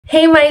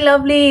Hey my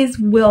lovelies,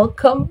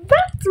 welcome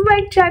back to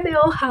my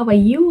channel. How are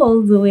you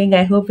all doing?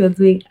 I hope you're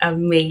doing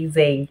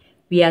amazing.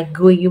 We are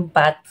going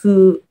back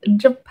to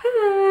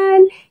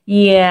Japan.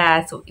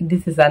 Yeah, so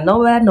this is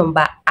another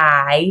number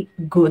I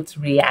good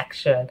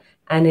reaction,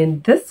 and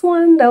in this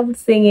one I'm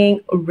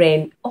singing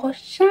Rain or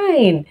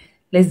Shine.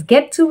 Let's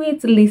get to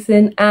it,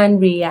 listen and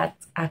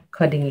react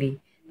accordingly.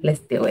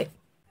 Let's do it.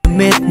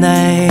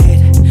 Midnight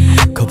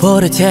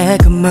거울을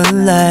take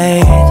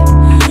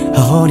moonlight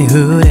허니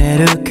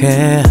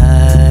후레르게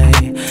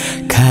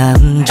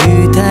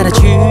감지 따라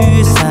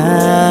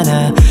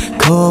주사나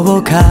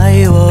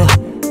고보가요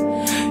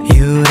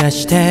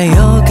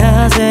유라시대요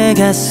風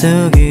が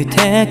過ぎ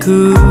て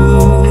く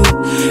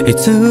い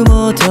つ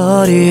も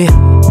通り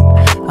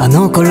あ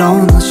の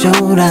頃の将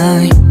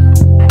来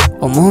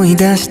思い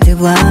出して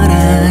笑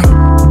い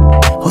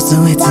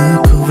細い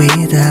作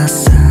り出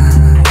さ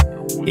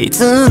い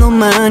つの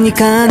間に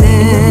か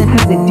ね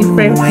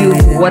different feel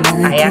to what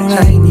I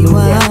actually knew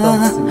their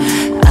songs.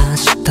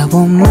 明日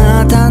を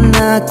まだ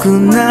なく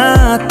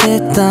なって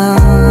た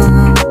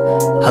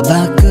Have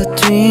a good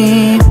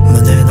dream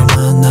胸の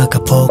真ん中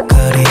ぽっか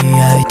り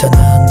開いた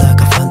なんだ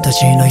かファンタ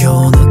ジーの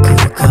ような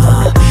空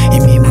間意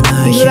味も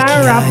ない引き合い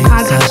を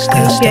差し出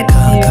した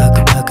感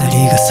覚ばか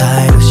りが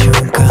冴える瞬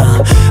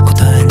間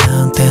答え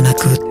なんてな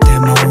くって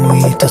も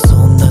いいと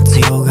そんな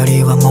強が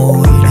りは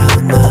もういら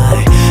な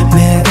い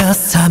目が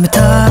覚め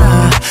た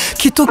ら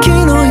きっと昨日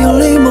よ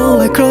り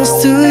も I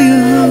close to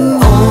you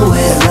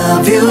Always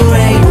love you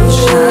rain or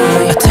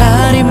shine 当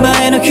たり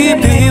前の日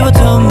々を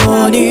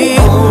共に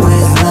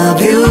Always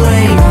love you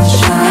rain or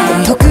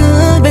shine 特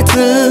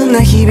別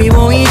な日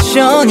々を一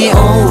緒に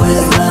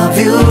Always love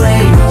you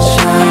rain or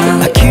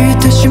shine 飽き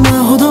てしま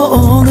うほ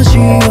ど同じ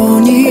よ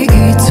うにい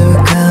つ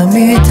か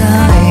見た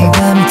い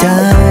がみた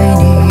い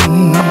に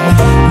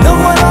No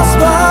one else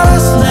but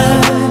us now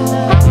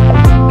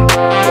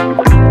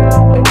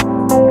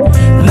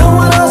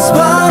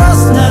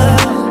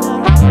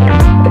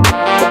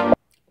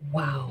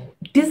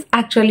This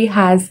actually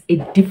has a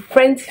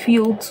different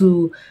feel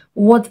to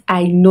what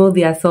I know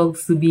their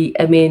songs to be.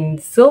 I mean,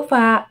 so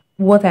far,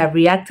 what I've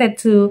reacted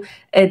to,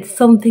 it's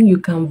something you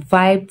can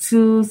vibe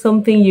to,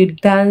 something you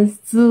dance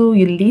to,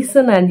 you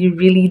listen and you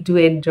really do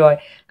enjoy.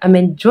 I'm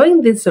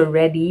enjoying this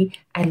already.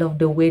 I love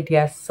the way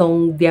their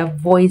song, their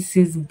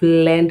voices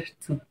blend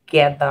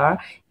together.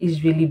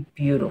 It's really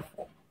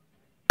beautiful.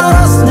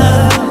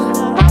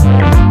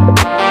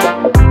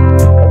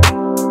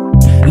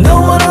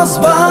 No one else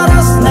but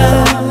us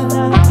now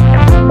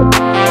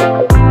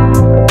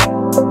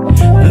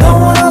No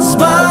one else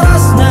but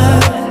us now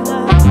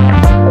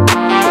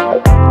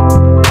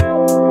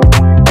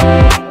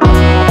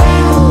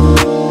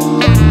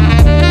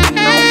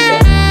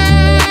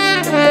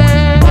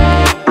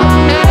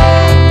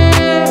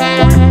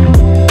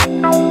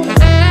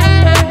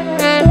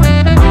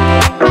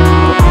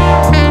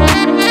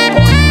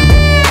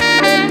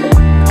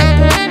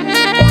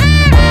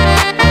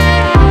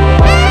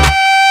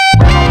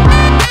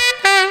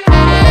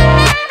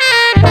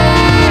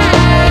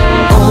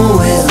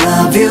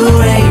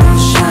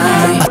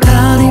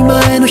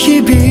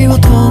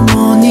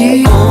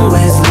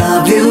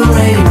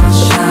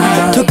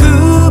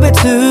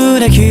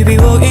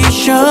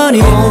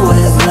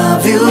Always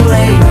love you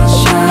rain or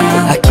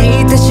shine 飽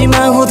きてし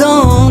まうほ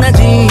ど同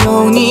じ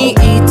ようにい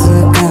つ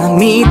か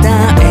見た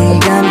映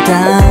画み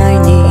たい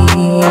に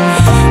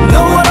No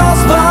one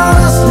else but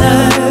us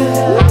now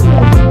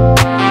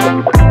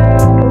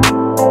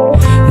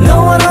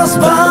No one else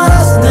but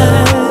us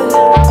now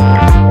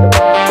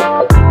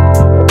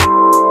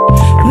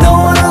No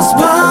one else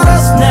but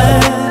us now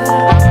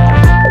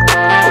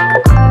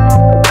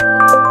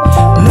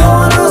No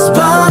one else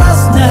but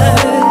us now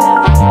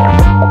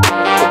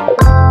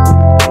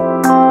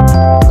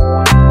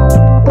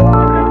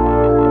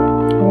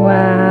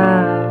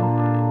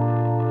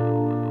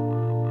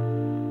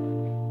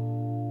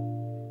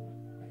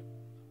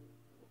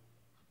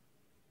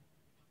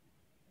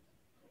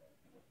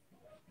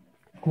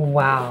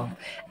Wow.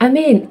 I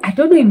mean, I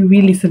don't know if you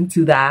really listen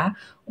to that.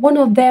 One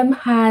of them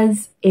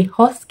has a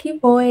husky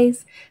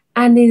voice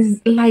and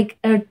is like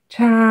a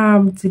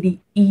charm to the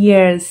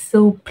ears,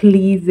 so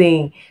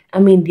pleasing. I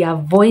mean, their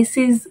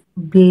voices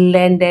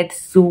blended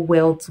so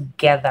well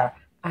together.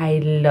 I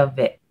love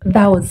it.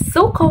 That was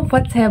so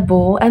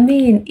comfortable. I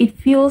mean, it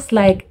feels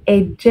like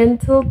a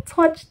gentle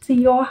touch to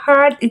your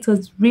heart. It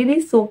was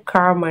really so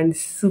calm and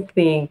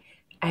soothing.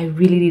 I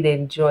really did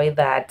enjoy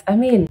that. I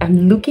mean,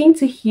 I'm looking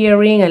to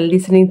hearing and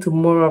listening to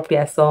more of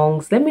their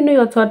songs. Let me know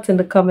your thoughts in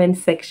the comment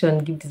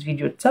section. Give this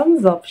video a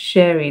thumbs up,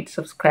 share it,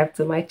 subscribe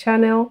to my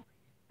channel,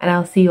 and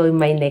I'll see you in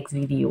my next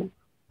video.